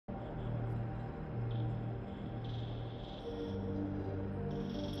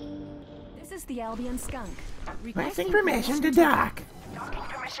is the Albion Skunk. Requesting permission to dock. Docking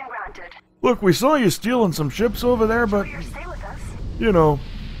permission granted. Look, we saw you stealing some ships over there, but, Stay with us. you know,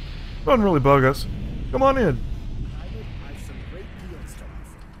 doesn't really bug us. Come on in.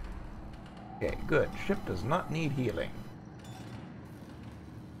 Okay, good. Ship does not need healing.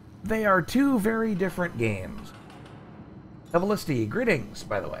 They are two very different games. Evelisty, greetings,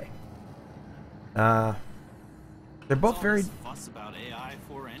 by the way. They're both very... Fuss about AI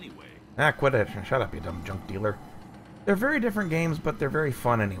for anyway. Ah, quit it. Shut up, you dumb junk dealer. They're very different games, but they're very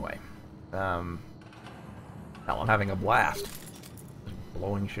fun anyway. Hell, I'm having a blast. Just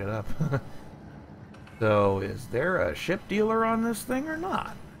blowing shit up. So, is there a ship dealer on this thing or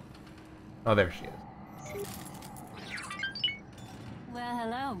not? Oh, there she is. Well,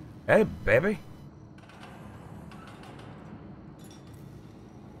 hello. Hey, baby.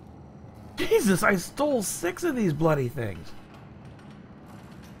 Jesus, I stole 6 of these bloody things.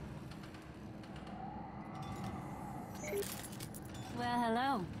 Well,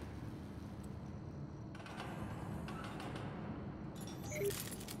 hello.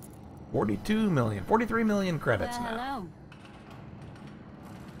 $42 million, 43 million credits Well, now. hello.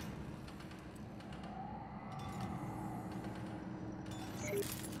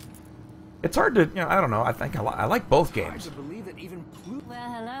 It's hard to, you know, I don't know. I think I like both games. To believe that even Pluto.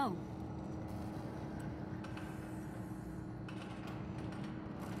 Well, hello.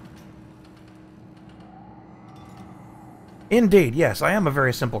 Indeed, yes, I am a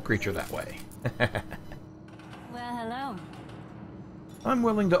very simple creature that way. Well, hello. I'm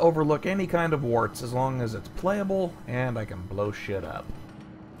willing to overlook any kind of warts as long as it's playable and I can blow shit up.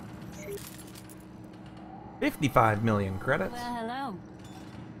 55 million credits. Well, hello.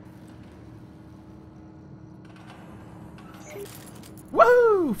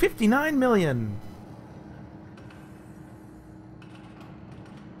 Woo! 59 million!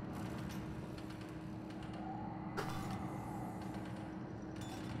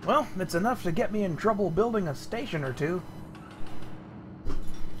 Well, it's enough to get me in trouble building a station or two.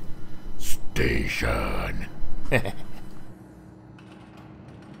 Station!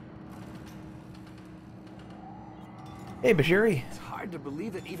 Hey, Bashiri. It's hard to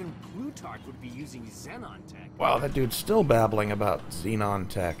believe that even Plutarch would be using Xenon tech. Wow, that dude's still babbling about Xenon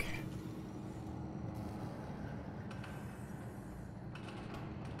tech.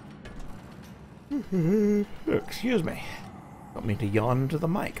 Excuse me. Don't mean to yawn into the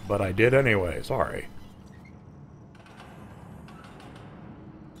mic, but I did anyway. Sorry.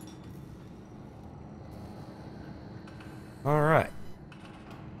 All right.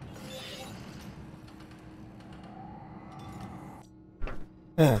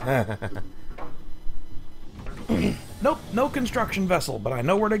 Nope, no construction vessel, but I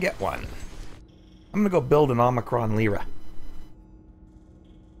know where to get one. I'm gonna go build an Omicron Lyra.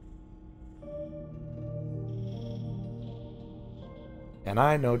 And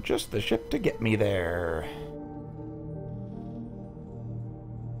I know just the ship to get me there.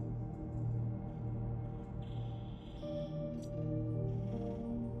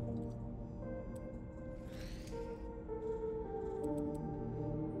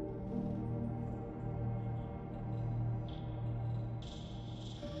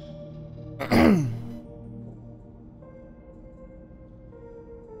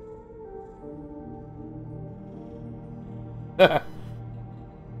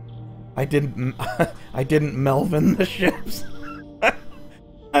 I didn't Melvin the ships.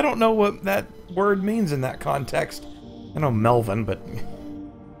 I don't know what that word means in that context. I know Melvin, but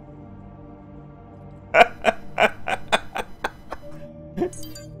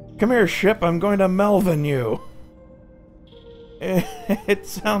come here, ship. I'm going to Melvin you. It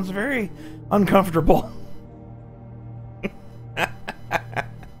sounds very uncomfortable.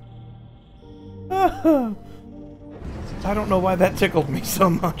 I don't know why that tickled me so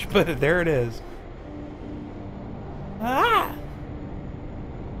much, but there it is. Ah!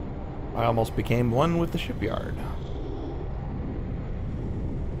 I almost became one with the shipyard.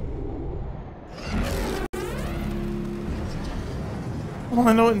 Well,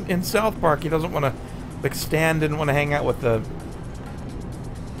 I know in South Park he doesn't want to, like, Stan didn't want to hang out with the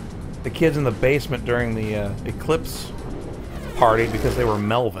kids in the basement during the Eclipse party because they were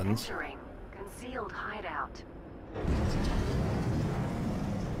Melvins. Entering concealed hideout.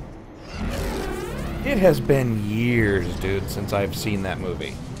 It has been years, dude, since I've seen that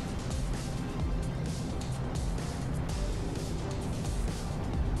movie.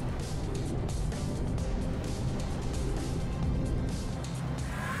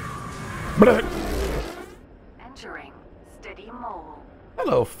 Entering steady mole.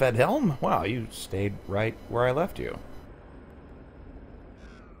 Hello, Fedhelm. Wow, you stayed right where I left you.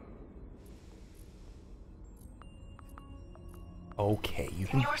 Okay, you In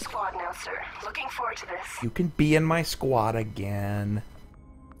can your squad now, sir. Looking forward to this. be in my squad again.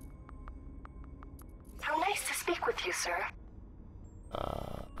 How nice to speak with you, sir.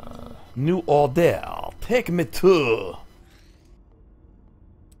 New order. Take me to.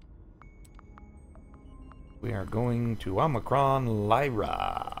 We are going to Omicron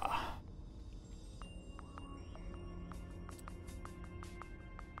Lyra.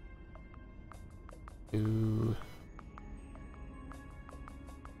 Where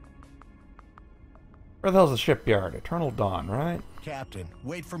the hell's the shipyard? Eternal Dawn, right? Captain,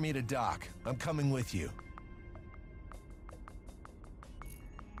 wait for me to dock. I'm coming with you.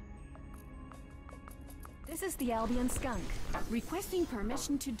 This is the Albion Skunk. Requesting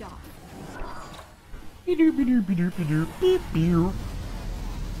permission to dock.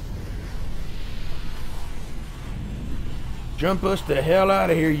 Jump us the hell out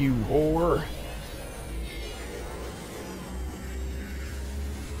of here, you whore.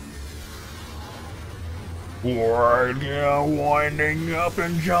 Right now, winding up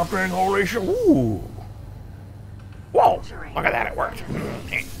and jumping. Holy shit. Ooh. Whoa. Look at that. It worked.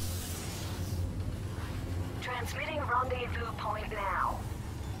 Transmitting rendezvous point now.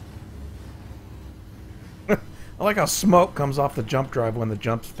 I like how smoke comes off the jump drive when the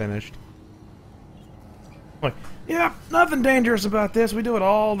jump's finished. Like, yeah, nothing dangerous about this. We do it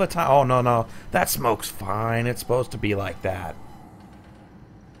all the time. Oh, no, no. That smoke's fine. It's supposed to be like that.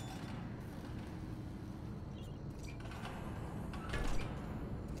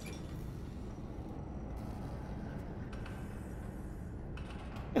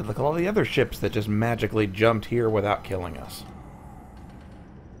 Yeah, look at all the other ships that just magically jumped here without killing us.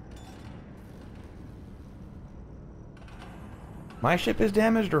 My ship is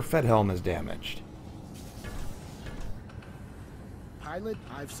damaged or Fedhelm is damaged? Pilot,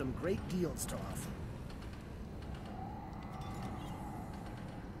 I've some great deals to offer.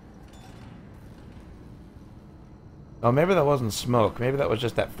 Oh, maybe that wasn't smoke. Maybe that was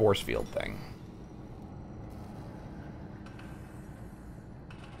just that force field thing.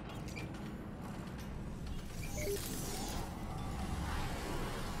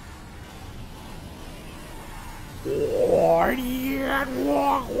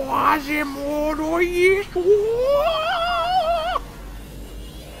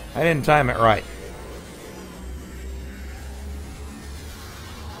 I didn't time it right.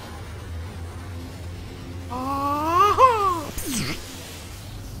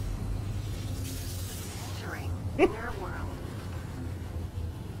 Entering inner world.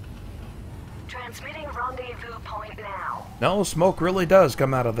 Transmitting rendezvous point now. No, smoke really does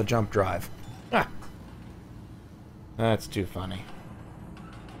come out of the jump drive. Ah. That's too funny.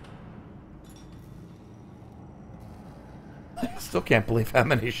 I still can't believe how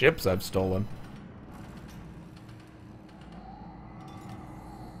many ships I've stolen.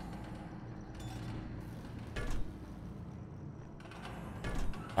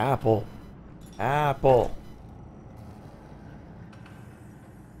 Apple. Apple.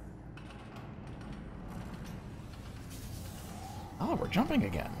 Oh, we're jumping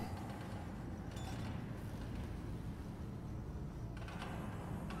again.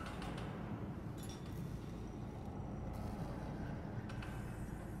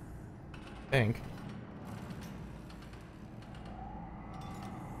 Think.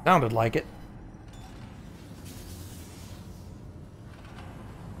 Sounded like it.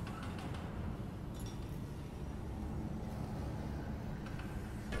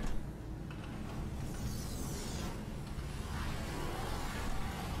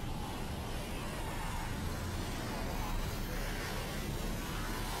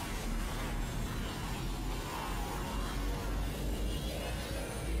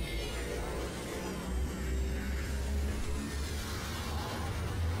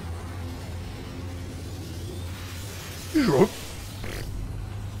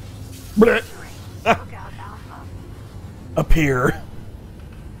 Lookout Alpha. Appear.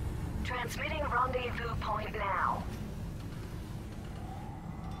 Transmitting rendezvous point now.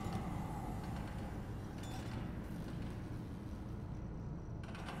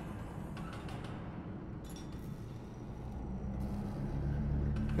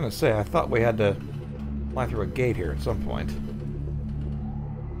 I'm gonna say, I thought we had to fly through a gate here at some point.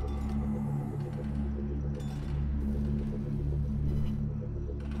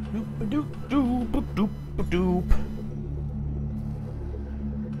 Doop doop doop doop doop.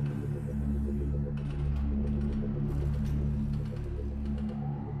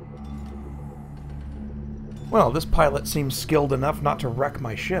 Well, this pilot seems skilled enough not to wreck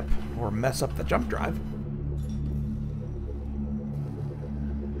my ship or mess up the jump drive.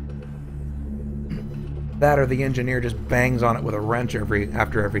 That or the engineer just bangs on it with a wrench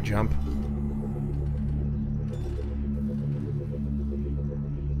after every jump.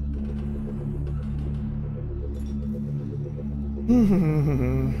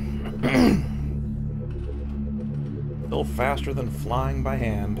 Still faster than flying by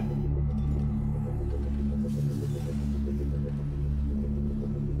hand.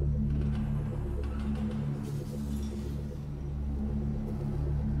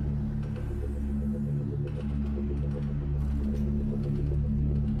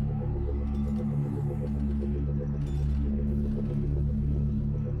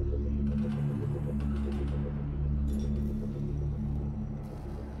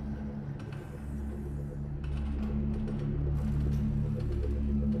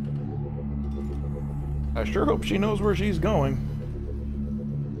 I sure hope she knows where she's going.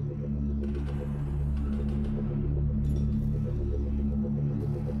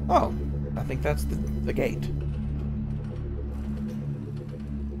 Oh, I think that's the gate.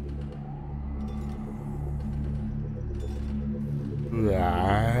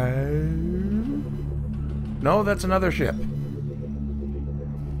 No, that's another ship.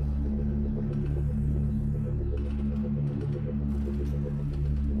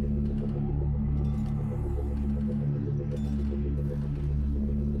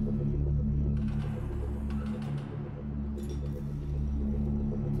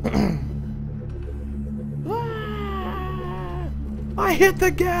 I hit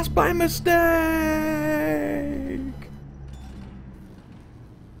the gas by mistake!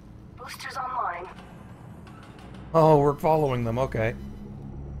 Boosters online. Oh, we're following them, okay.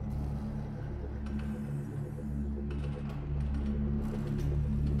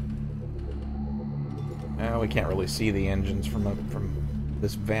 We can't really see the engines from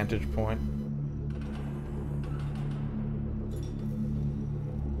this vantage point.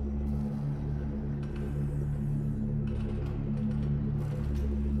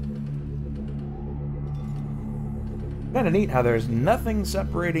 Kinda neat how there's nothing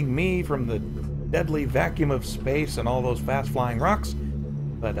separating me from the deadly vacuum of space and all those fast-flying rocks,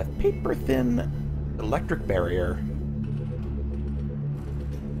 but a paper-thin electric barrier.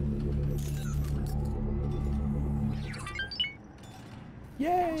 Yay!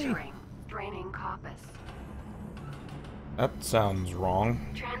 Entering. Draining compass. That sounds wrong.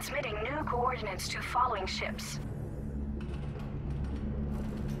 Transmitting new coordinates to following ships.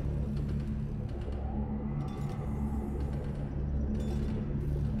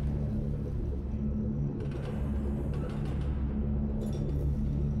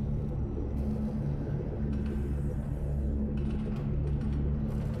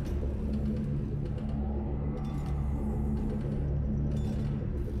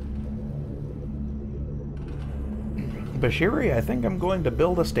 Bashiri, I think I'm going to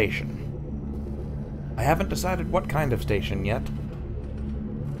build a station. I haven't decided what kind of station yet.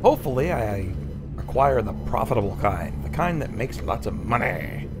 Hopefully I acquire the profitable kind, the kind that makes lots of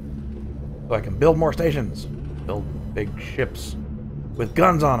money. So I can build more stations, build big ships with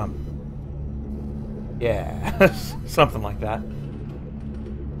guns on them. Yeah, something like that.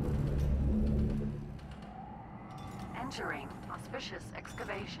 Entering. Auspicious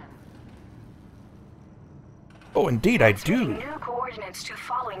excavation. Oh, indeed, I do. New coordinates to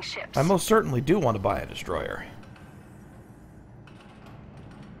following ships. I most certainly do want to buy a destroyer.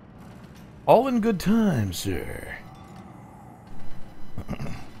 All in good time, sir.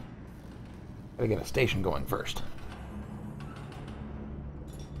 Gotta get a station going first.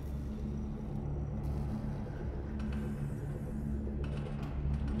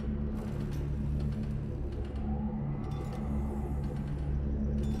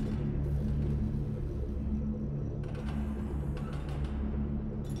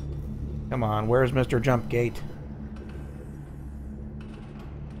 Come on, where's Mr. Jump Gate?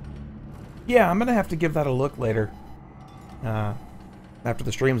 Yeah, I'm gonna have to give that a look later. After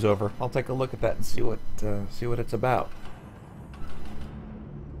the stream's over, I'll take a look at that and see what it's about.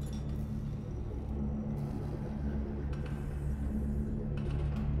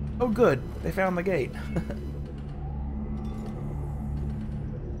 Oh, good, they found the gate.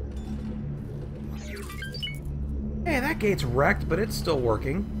 Hey, that gate's wrecked, but it's still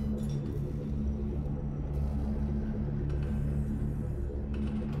working.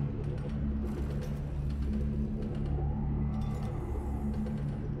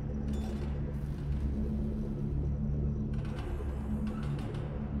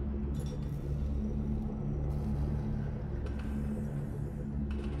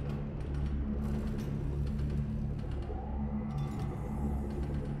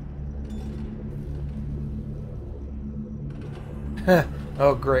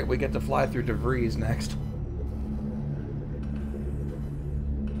 Oh great, we get to fly through DeVries next.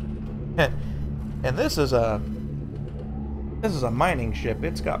 And this is a mining ship.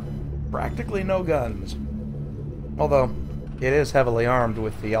 It's got practically no guns. Although, it is heavily armed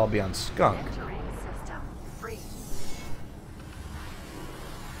with the Albion Skunk. Entering system. Free.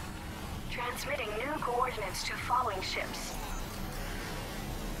 Transmitting new coordinates to following ships.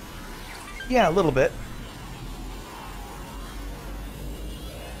 Yeah, a little bit.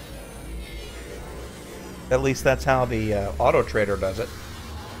 At least that's how the auto trader does it.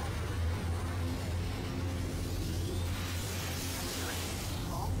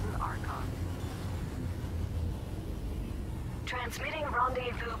 Transmitting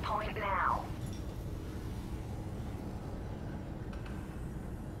rendezvous point now.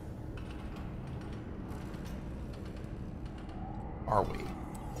 Are we?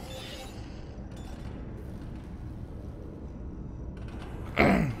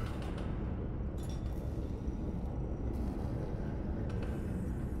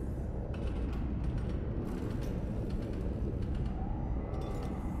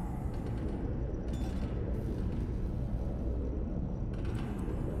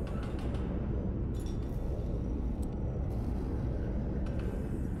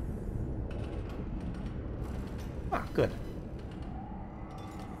 Ah, good.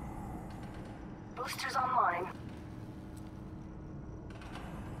 Boosters online.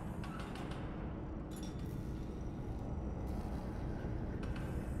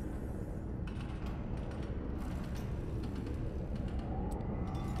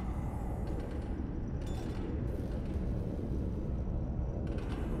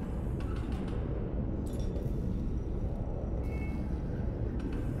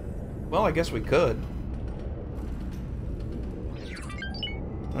 Well, I guess we could.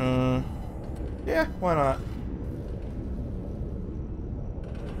 Yeah, why not?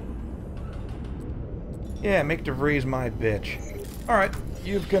 Yeah, make DeVries my bitch. Alright,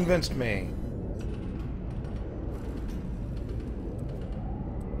 you've convinced me.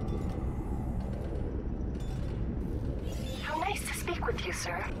 How nice to speak with you,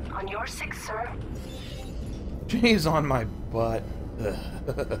 sir. On your six, sir. She's on my butt.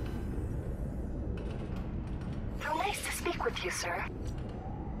 Ugh. How nice to speak with you, sir.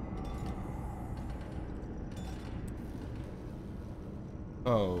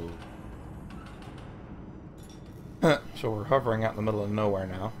 Oh. So we're hovering out in the middle of nowhere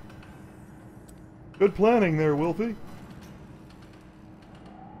now. Good planning there, Willfe.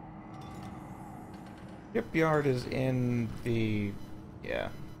 Shipyard is in the... yeah.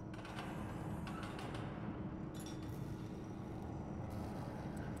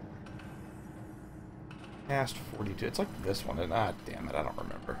 Past 42. It's like this one. Ah, damn it. I don't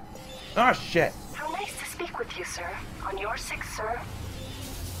remember. Ah, shit. How nice to speak with you, sir. On your six, sir.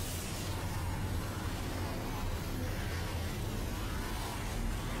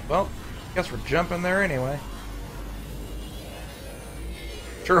 Well, guess we're jumping there anyway.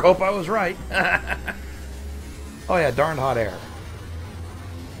 Sure hope I was right. Oh yeah, darn hot air.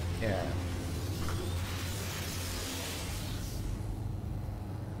 Yeah.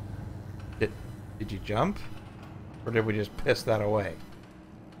 Did you jump? Or did we just piss that away?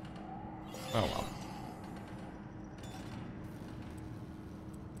 Oh well.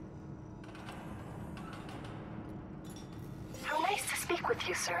 How nice to speak with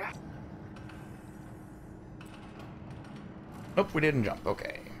you, sir. Nope, we didn't jump.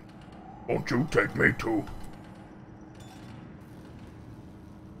 Okay. Won't you take me too?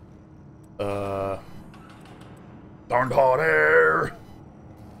 Darned hot air.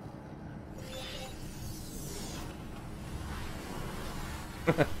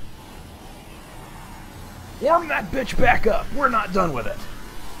 Warm that bitch back up. We're not done with it.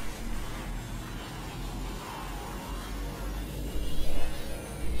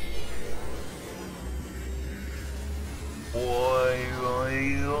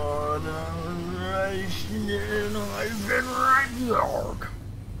 I've been right dog.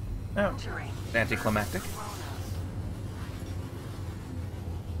 Oh, anticlimactic.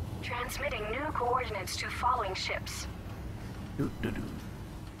 Transmitting new coordinates to following ships. Doo-doo-doo.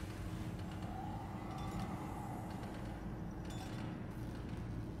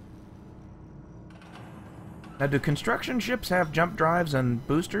 Now, do construction ships have jump drives and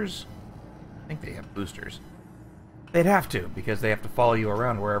boosters? I think they have boosters. They'd have to, because they have to follow you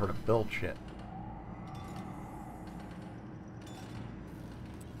around wherever to build shit.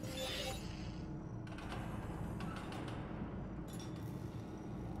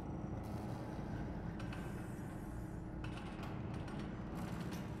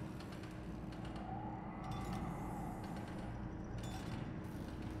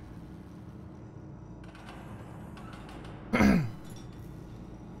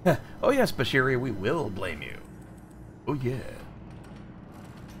 Oh Oh yes, Bashiri, we will blame you. Oh yeah.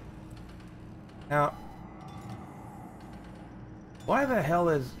 Now, why the hell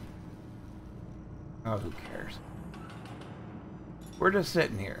is... Oh, who cares? We're just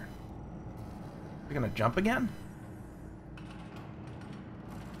sitting here. We're gonna jump again?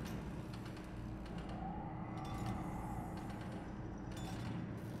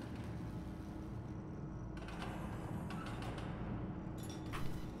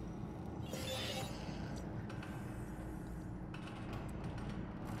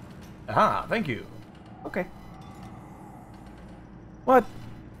 Ah, thank you. Okay. What?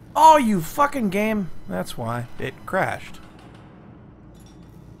 Oh, you fucking game. That's why it crashed.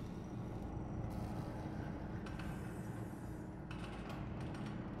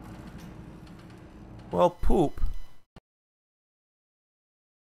 Well, poop.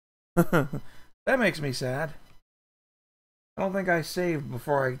 That makes me sad. I don't think I saved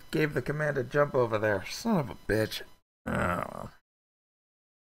before I gave the command to jump over there. Son of a bitch. Oh.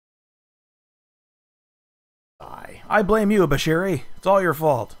 I blame you, Bashiri. It's all your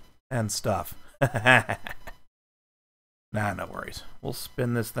fault. And stuff. Nah, no worries. We'll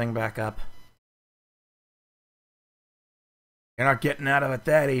spin this thing back up. You're not getting out of it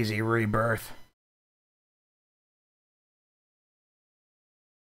that easy, Rebirth.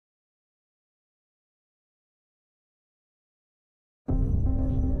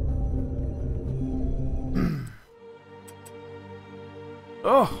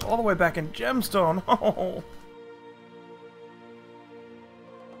 Oh, all the way back in Gemstone. Oh.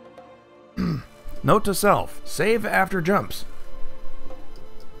 Note to self, save after jumps.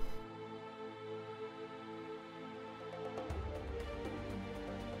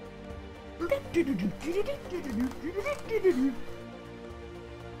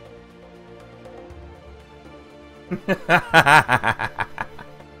 It's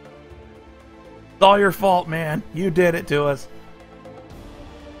all your fault, man. You did it to us.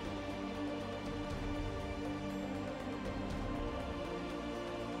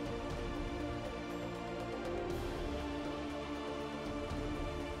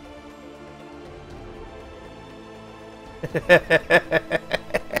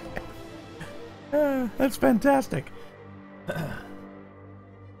 That's fantastic.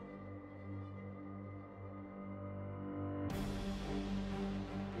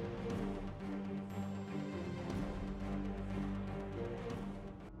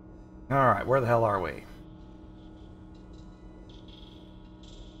 Alright, where the hell are we?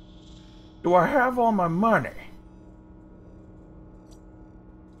 Do I have all my money?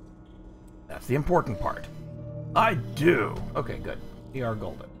 That's the important part. I do. Okay, good. We are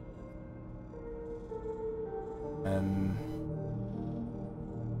golden. And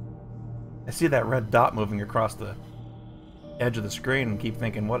I see that red dot moving across the edge of the screen and keep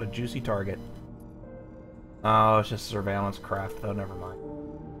thinking, what a juicy target. Oh, it's just surveillance craft, though. Never mind.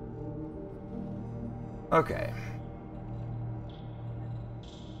 Okay.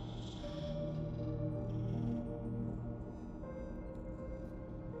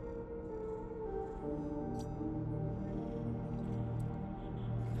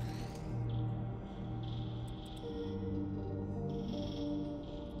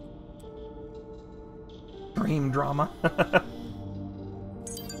 Dream drama.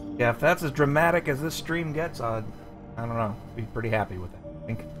 Yeah, if that's as dramatic as this stream gets, I don't know. Be pretty happy with that, I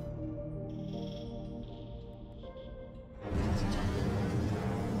think.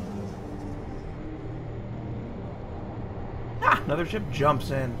 Ah, another ship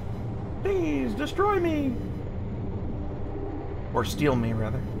jumps in. Please, destroy me! Or steal me,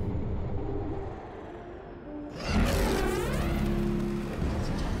 rather.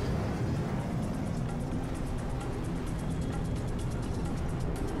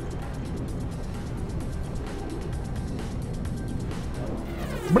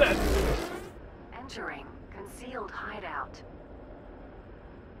 Entering concealed hideout.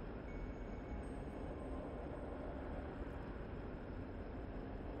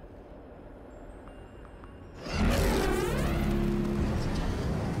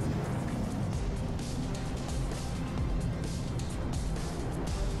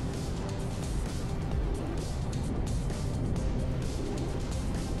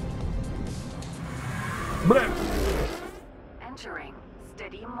 Entering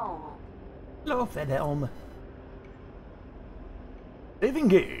steady mole. Hello, Fedhelm. Saving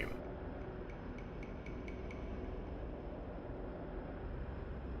game.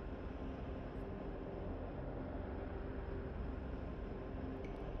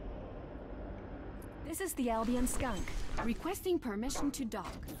 This is the Albion Skunk, requesting permission to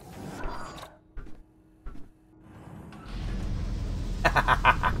dock.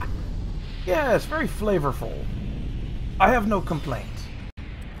 Yes, very flavorful. I have no complaints.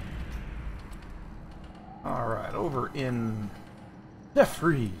 Alright, over in the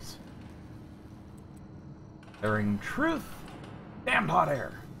freeze. Airing truth. Damned hot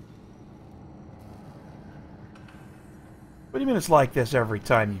air. What do you mean it's like this every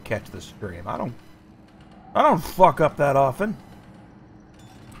time you catch the stream? I don't fuck up that often.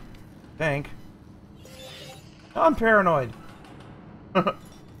 Think. I'm paranoid.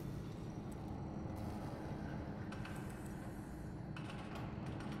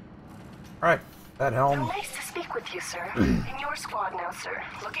 Alright, that helm. How nice to speak with you, sir. In your squad now, sir.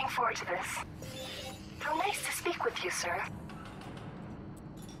 Looking forward to this. How nice to speak with you, sir.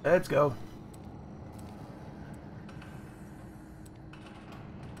 Let's go.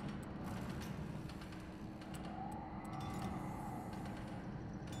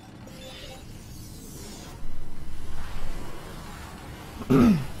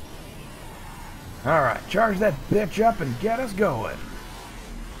 Alright, charge that bitch up and get us going.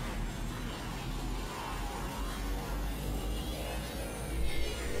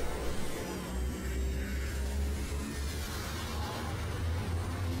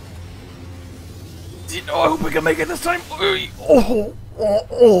 I hope we can make it this time. Oh.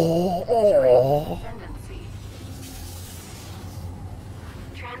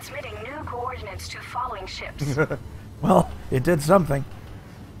 Transmitting new coordinates to following ships. Well, it did something.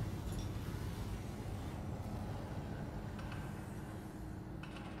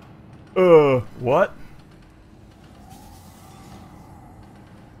 What?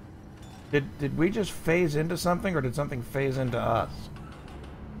 Did we just phase into something, or did something phase into us?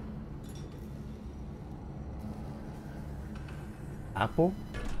 Apple?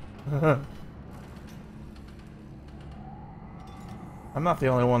 I'm not the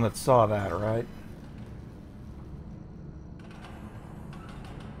only one that saw that, right?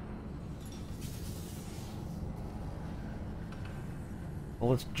 Well,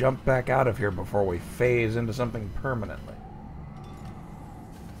 let's jump back out of here before we phase into something permanently.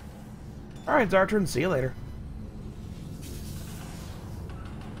 Alright, Zartran, see you later.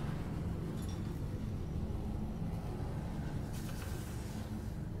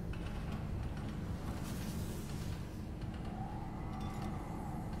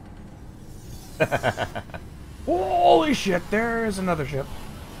 Holy shit, there's another ship.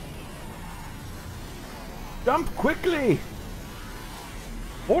 Jump quickly!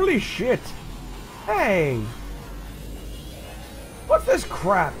 Holy shit! Hey! What's this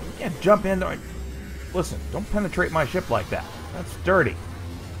crap? You can't jump in there. Listen, don't penetrate my ship like that. That's dirty.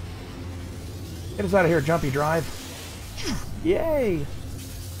 Get us out of here, Jumpy Drive. Yay!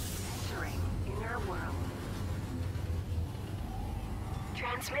 Entering inner world.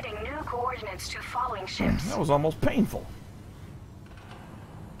 Transmitting new coordinates to following ships. That was almost painful.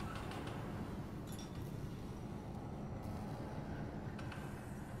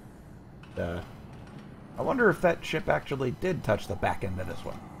 I wonder if that ship actually did touch the back end of this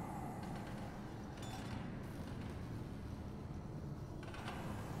one.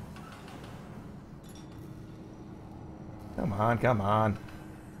 Come on, come on.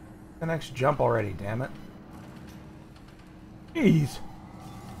 The next jump already, damn it. Jeez.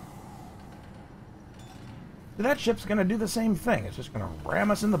 That ship's gonna do the same thing. It's just gonna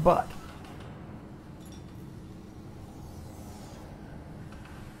ram us in the butt.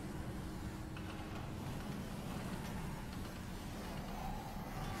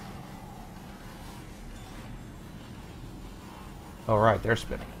 Oh, right, they're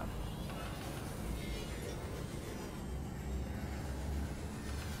spinning up.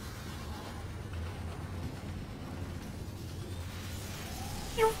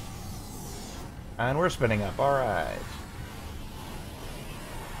 And we're spinning up, alright.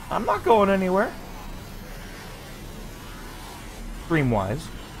 I'm not going anywhere. Stream-wise.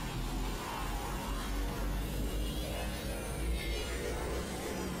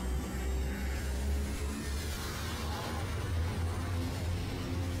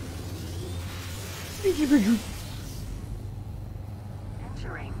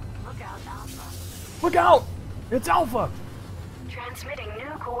 Entering. Lookout Alpha. Look out! It's Alpha! Transmitting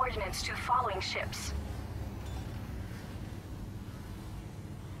new coordinates to following ships.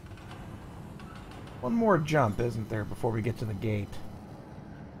 One more jump, isn't there, before we get to the gate?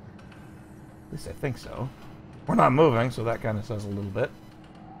 At least I think so. We're not moving, so that kind of says a little bit.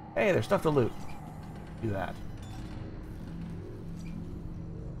 Hey, there's stuff to loot. Do that.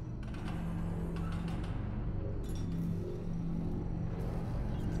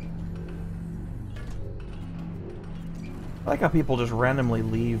 I like how people just randomly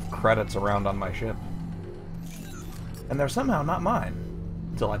leave credits around on my ship. And they're somehow not mine,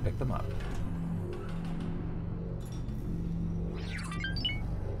 until I pick them up.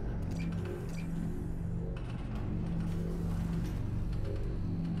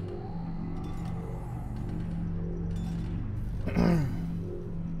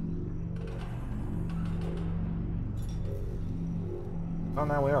 Oh,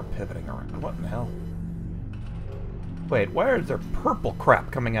 now we are pivoting around. What in the hell? Wait, why is there purple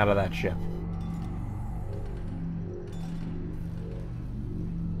crap coming out of that ship?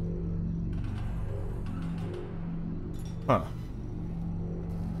 Huh.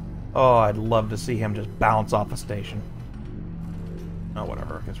 Oh, I'd love to see him just bounce off a station. Oh,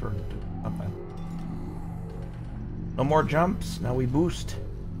 whatever, I guess we're doing something. No more jumps, now we boost.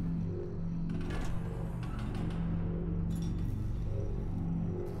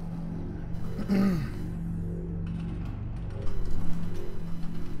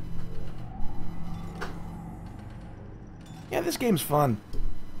 Yeah, this game's fun.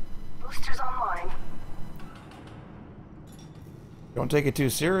 Boosters online. Don't take it too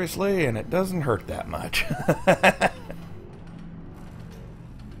seriously, and it doesn't hurt that much.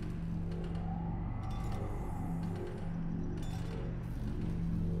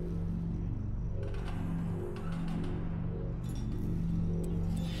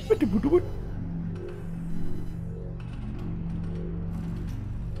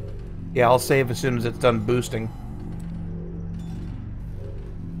 Yeah, I'll save as soon as it's done boosting.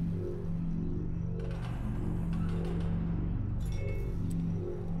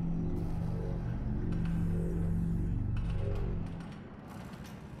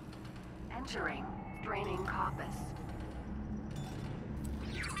 Entering draining coppice.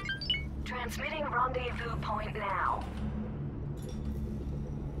 Transmitting rendezvous point now.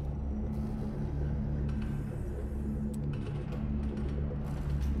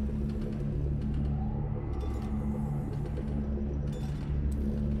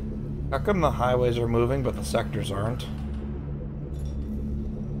 How come the highways are moving, but the sectors aren't?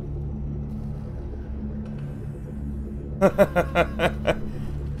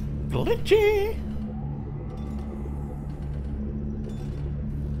 Glitchy!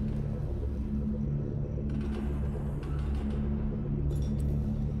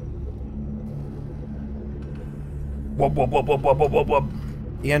 Wub, wub, wub, wub, wub, wub, wub,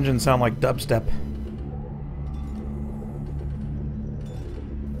 wub. The engines sound like dubstep.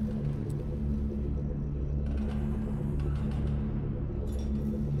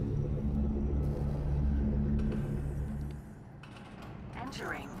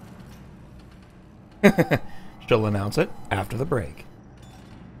 She'll announce it after the break.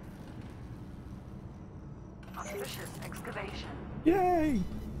 Auspicious excavation. Yay!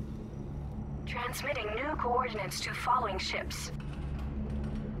 Transmitting new coordinates to following ships.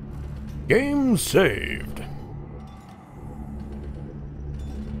 Game saved.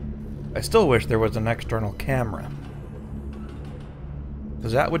 I still wish there was an external camera,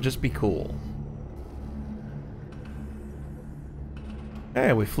 because that would just be cool.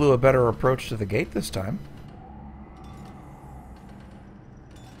 Hey, we flew a better approach to the gate this time.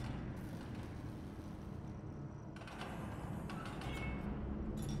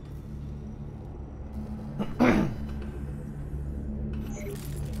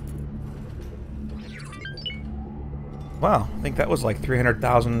 Wow, I think that was like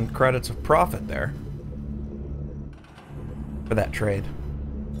 300,000 credits of profit there for that trade.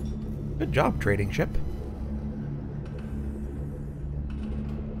 Good job, trading ship.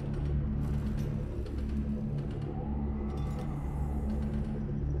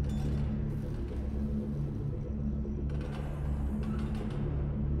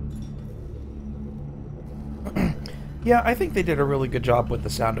 Yeah, I think they did a really good job with the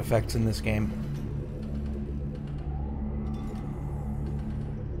sound effects in this game.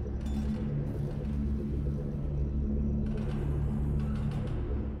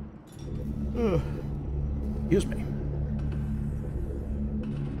 Ugh. Excuse me.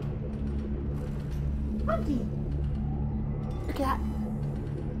 Monty! Your cat.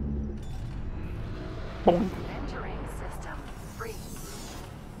 Boing. Entering system. Free.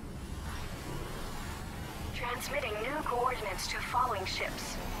 Transmitting new coordinates to following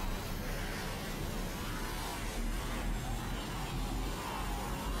ships.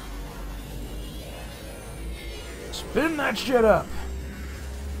 Spin that shit up.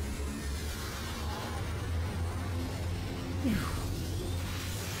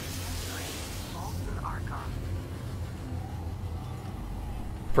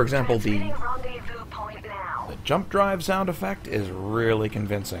 For example, the Rendezvous point now. jump drive sound effect is really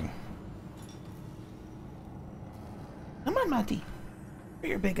convincing. Come on, Monty. You're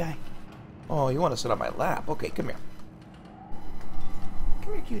your big guy. Oh, you want to sit on my lap? Okay, come here.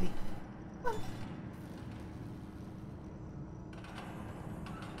 Come here, cutie. Come on.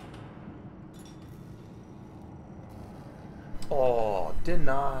 Oh,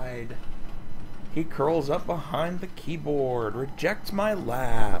 denied. He curls up behind the keyboard, rejects my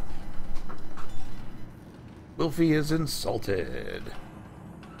lap. Willfe is insulted.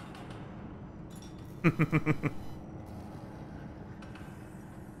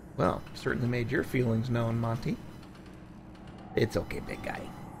 Well, certainly made your feelings known, Monty. It's okay, big guy.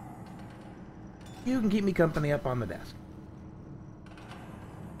 You can keep me company up on the desk.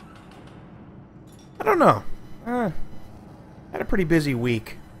 I don't know. Had a pretty busy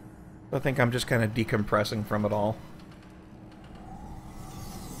week. I think I'm just kind of decompressing from it all.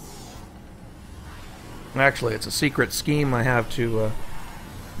 Actually, it's a secret scheme I have to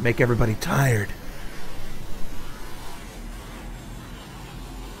make everybody tired.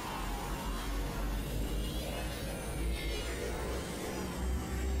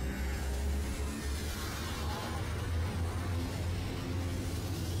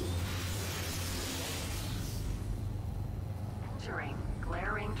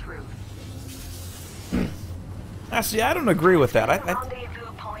 Glaring truth. See, I don't agree with that.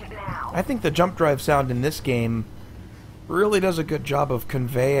 Rendezvous point now. I think the jump drive sound in this game really does a good job of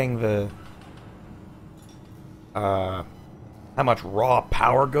conveying the how much raw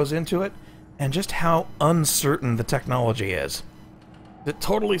power goes into it, and just how uncertain the technology is. It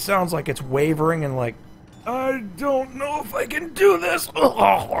totally sounds like it's wavering and like, I don't know if I can do this.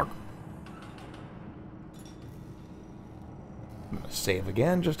 I'm gonna save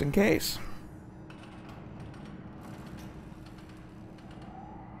again just in case.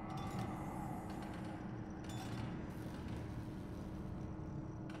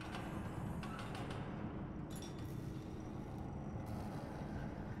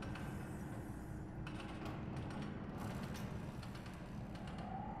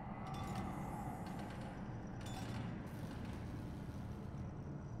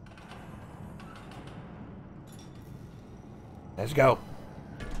 Let's go.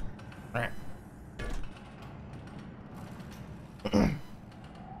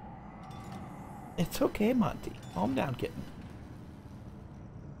 It's okay, Monty. Calm down, kitten.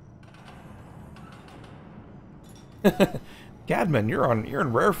 Cadman, you're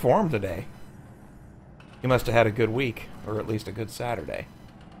in rare form today. You must have had a good week, or at least a good Saturday.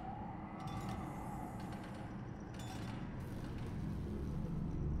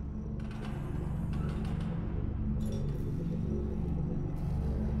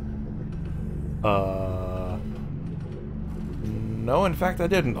 No, in fact I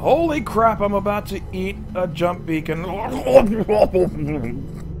didn't. Holy crap, I'm about to eat a jump beacon.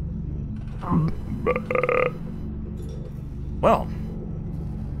 Well,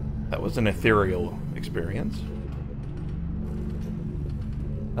 that was an ethereal experience.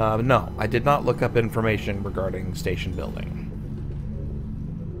 No, I did not look up information regarding station building.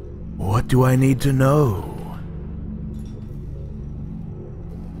 What do I need to know?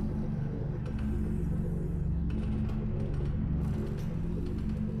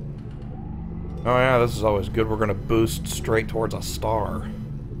 Oh yeah, this is always good. We're gonna boost straight towards a star.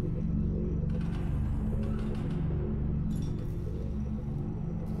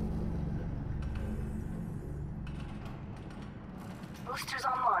 Boosters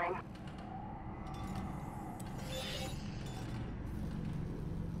online.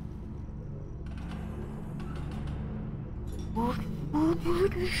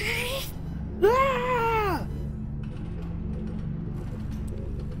 Ah!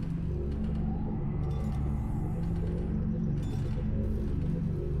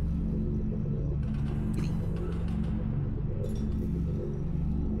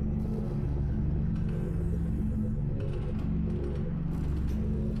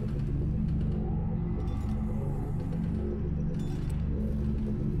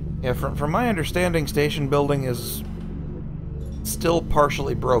 Yeah, from my understanding, station building is still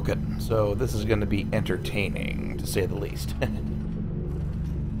partially broken, so this is going to be entertaining, to say the least.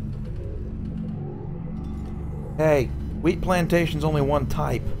 Hey, wheat plantation's only one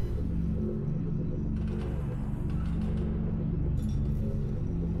type.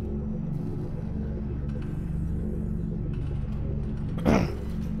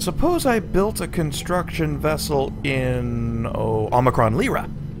 Suppose I built a construction vessel in, Omicron Lyra,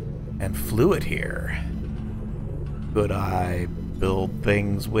 and flew it here. Could I build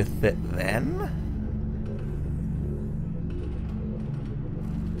things with it then?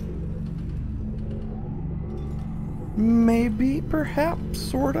 Maybe, perhaps,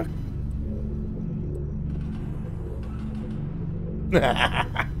 sorta.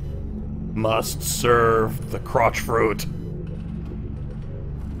 Must serve the crotch fruit.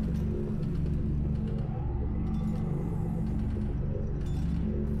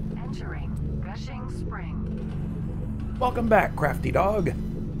 Welcome back, crafty dog.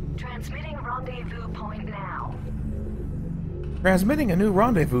 Transmitting rendezvous point now. Transmitting a new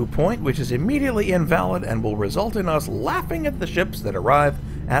rendezvous point, which is immediately invalid and will result in us laughing at the ships that arrive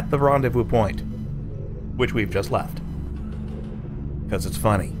at the rendezvous point. which we've just left. Because it's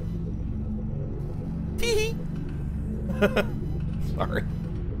funny. Tee-hee! Sorry.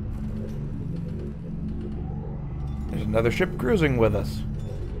 There's another ship cruising with us.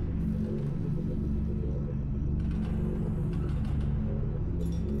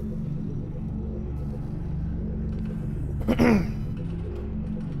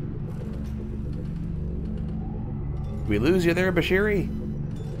 We lose you there, Bashiri?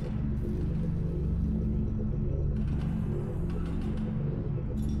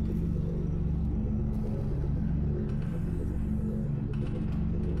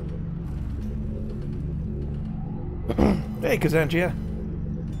 Hey, Kazantia.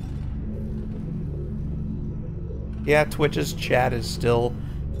 Yeah, Twitch's chat is still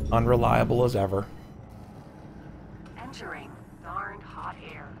unreliable as ever. Entering darned hot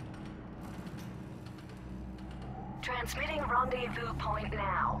air. Transmitting rendezvous point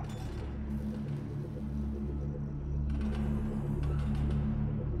now.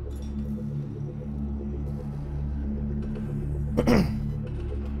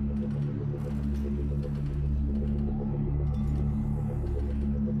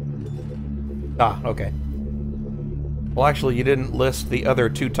 Ah, okay. Well, actually, you didn't list the other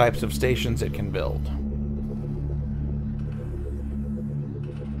 2 types of stations it can build.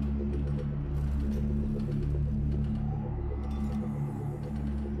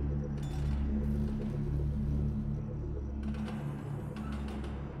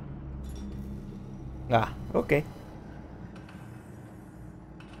 Ah, okay.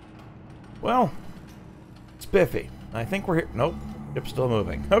 Well, spiffy. I think we're here. Nope. Ship's still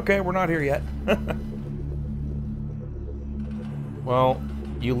moving. Okay, we're not here yet. Well,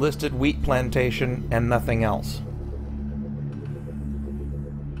 you listed wheat plantation and nothing else.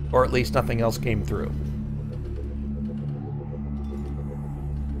 Or at least nothing else came through.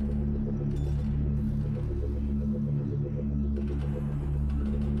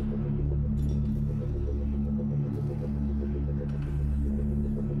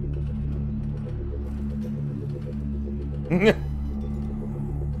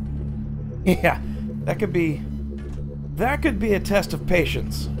 Yeah, that could be a test of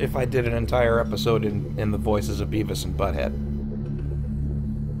patience if I did an entire episode in the voices of Beavis and Butthead.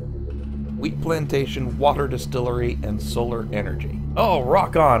 Wheat plantation, water distillery, and solar energy. Oh,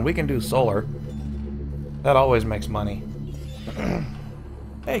 rock on! We can do solar. That always makes money.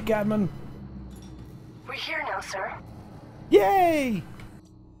 Hey, Cadman. We're here now, sir. Yay!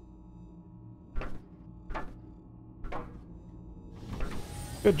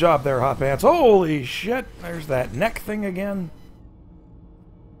 Good job there, Hot Pants. Holy shit! There's that neck thing again.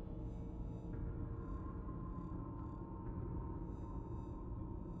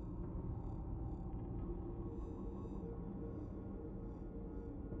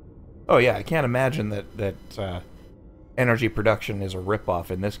 Oh yeah, I can't imagine that energy production is a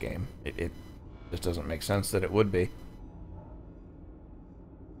ripoff in this game. It just doesn't make sense that it would be.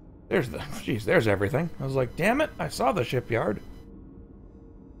 There's everything. I was like, damn it, I saw the shipyard.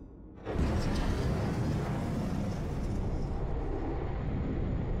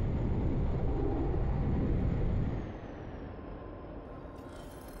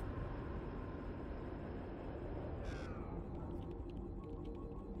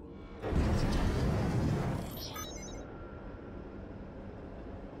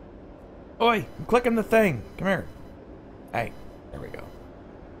 Oi, I'm clicking the thing. Come here. Hey, there we go.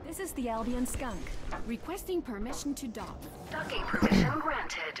 This is the Albion Skunk, requesting permission to dock. Docking permission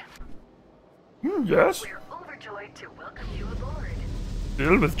granted. Yes, We're overjoyed to welcome you aboard.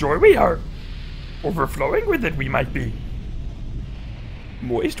 filled with joy we are. Overflowing with it we might be.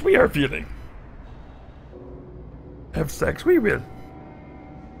 Moist we are feeling. Have sex we will.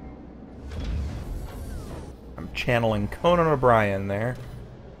 I'm channeling Conan O'Brien there.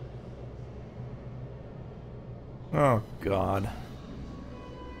 Oh, God.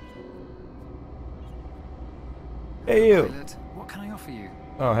 Hey, you. Pilot, what can I offer you?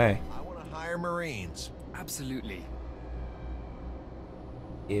 Oh, hey. I want to hire Marines. Absolutely.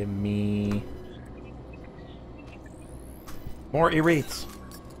 Give me more Ereaths.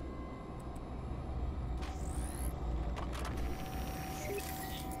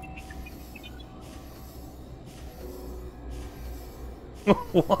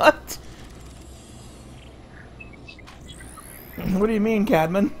 What? What do you mean,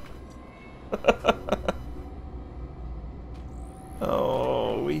 Cadman?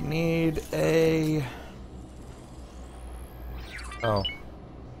 Oh, we need a... Oh.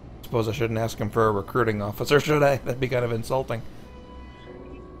 Suppose I shouldn't ask him for a recruiting officer, should I? That'd be kind of insulting.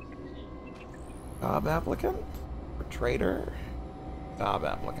 Job applicant? Or trader? Job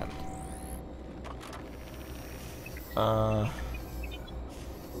applicant. No,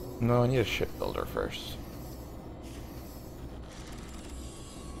 I need a shipbuilder first.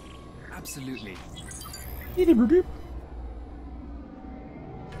 Absolutely.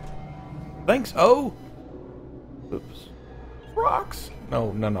 Thanks. Oh! Oops. Rocks!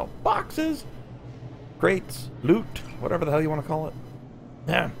 No, no, no. Boxes! Crates. Loot. Whatever the hell you want to call it.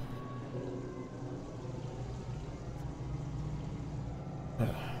 Yeah.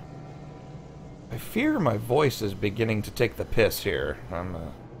 I fear my voice is beginning to take the piss here.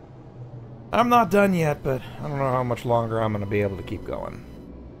 I'm not done yet, but I don't know how much longer I'm going to be able to keep going.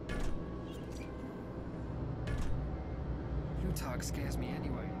 Blue talk scares me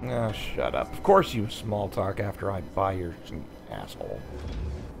anyway. Ah, shut up. Of course you small talk after I buy your asshole.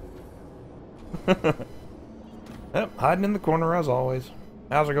 Yep, hiding in the corner as always.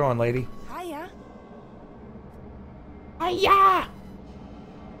 How's it going, lady? Hiya. Hiya!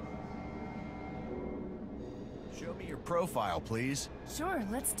 Show me your profile, please. Sure,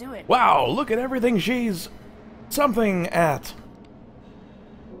 let's do it. Wow, look at everything she's something at.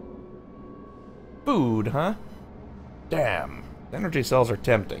 Food, huh? Damn. Energy cells are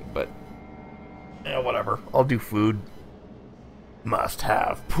tempting, but yeah, whatever. I'll do food. Must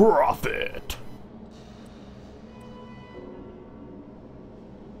have profit.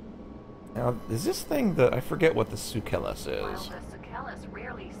 Now, is this thing the... I forget what the Sukelis While is. the Sukelis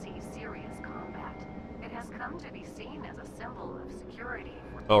rarely see serious combat, it has come to be seen as a symbol of security.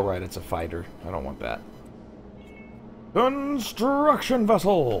 Oh, right, it's a fighter. I don't want that. Construction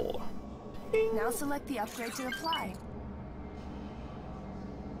vessel! Now select the upgrade to apply.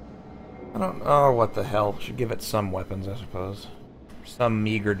 I don't... Oh, what the hell. Should give it some weapons, I suppose. Some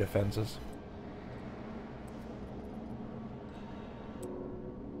meager defenses.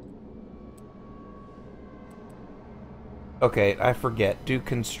 Okay, I forget. Do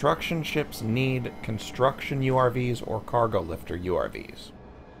construction ships need construction URVs or cargo lifter URVs?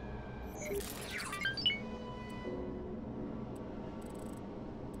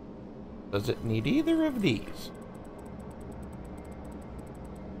 Does it need either of these?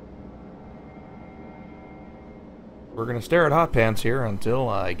 We're gonna stare at hot pants here until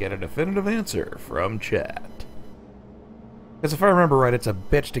I get a definitive answer from chat. Because if I remember right, it's a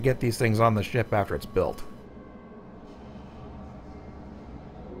bitch to get these things on the ship after it's built.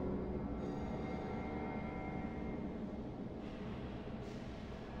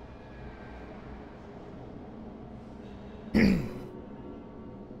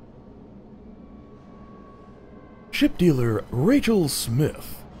 Ship dealer Rachel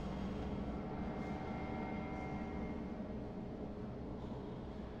Smith.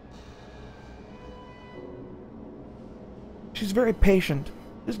 She's very patient,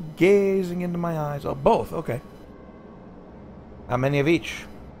 just gazing into my eyes. Oh, both, okay. How many of each?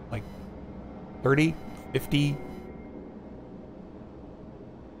 Like 30? 50?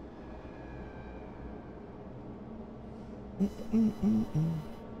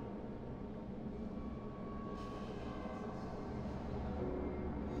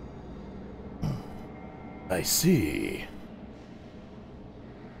 I see.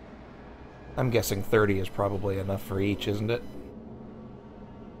 I'm guessing 30 is probably enough for each, isn't it?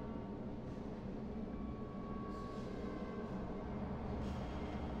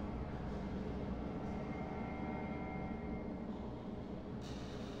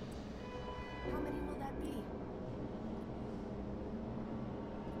 How many will that be?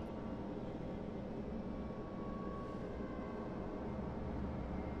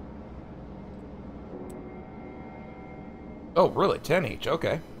 Oh, really? 10 each,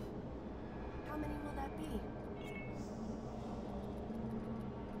 okay. How many will that be?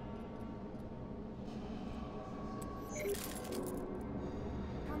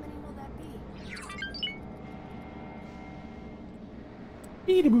 How many will that be?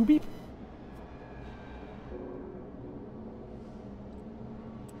 Beep boop beep.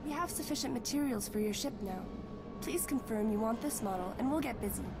 We have sufficient materials for your ship now. Please confirm you want this model, and we'll get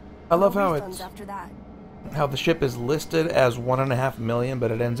busy. I love No how refunds it's after that. how the ship is listed as 1.5 million,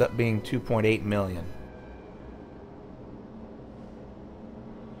 but it ends up being 2.8 million.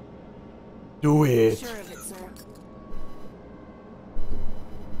 Do it. Sure of it, sir.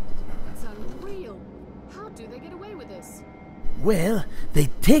 It's unreal. How do they get away with this? Well, they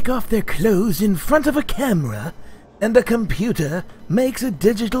take off their clothes in front of a camera, and a computer makes a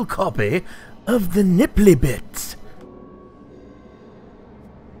digital copy of the nipply bits.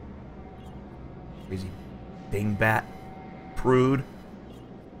 Crazy dingbat. Prude.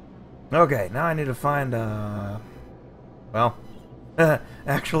 Okay, now I need to find, well,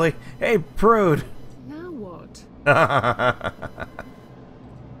 actually, hey, Prude. Now what?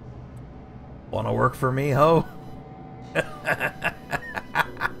 Wanna work for me, ho?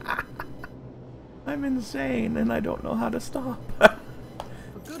 I'm insane and I don't know how to stop.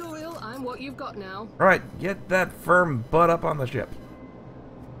 For good or ill, I'm what you've got now. Alright, get that firm butt up on the ship.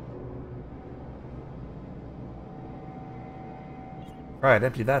 Alright,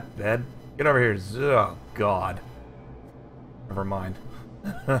 empty that bed. Get over here. Oh, God. Never mind.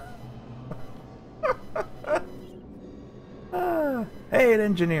 Hey, an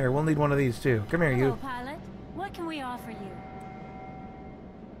engineer. We'll need one of these, too. Come here, Hello, you. pilot. What can we offer you?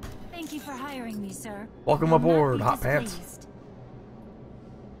 Thank you for hiring me, sir. Welcome You'll not aboard, be Hot Pants. displeased.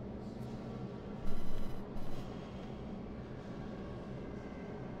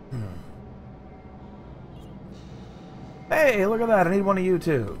 Hey, look at that. I need one of you,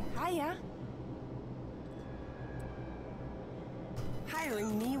 too. Hiya.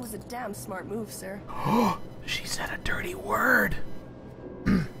 Hiring me was a damn smart move, sir. She said a dirty word.